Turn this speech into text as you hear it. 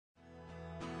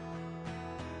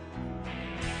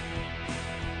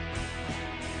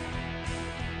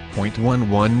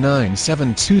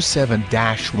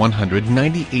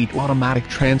0.1192727-198 automatic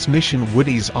transmission.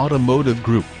 Woody's Automotive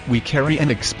Group. We carry an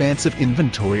expansive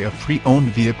inventory of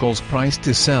pre-owned vehicles priced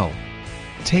to sell.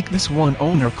 Take this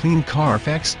one-owner clean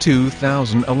CARFAX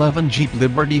 2011 Jeep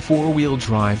Liberty 4-wheel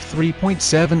drive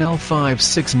 3.7L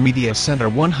 5.6 Media Center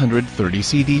 130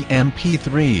 CD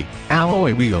MP3,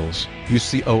 alloy wheels,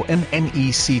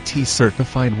 UCONNECT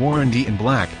certified warranty in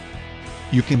black.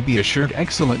 You can be assured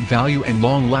excellent value and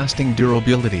long-lasting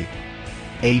durability.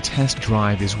 A test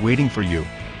drive is waiting for you.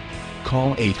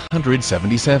 Call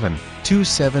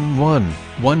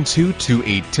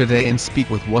 877-271-1228 today and speak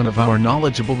with one of our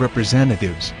knowledgeable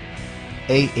representatives.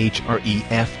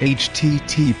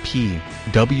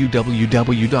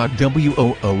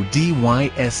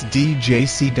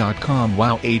 www.woodysdjc.com.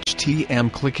 Wow,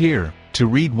 HTM. Click here to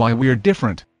read why we're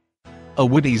different. A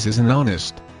Woody's is an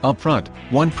honest, upfront,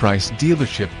 one-price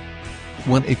dealership.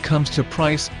 When it comes to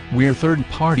price, we're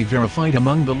third-party verified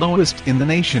among the lowest in the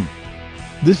nation.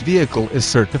 This vehicle is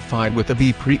certified with a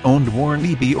B pre-owned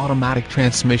warranty, B automatic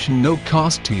transmission, no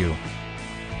cost to you.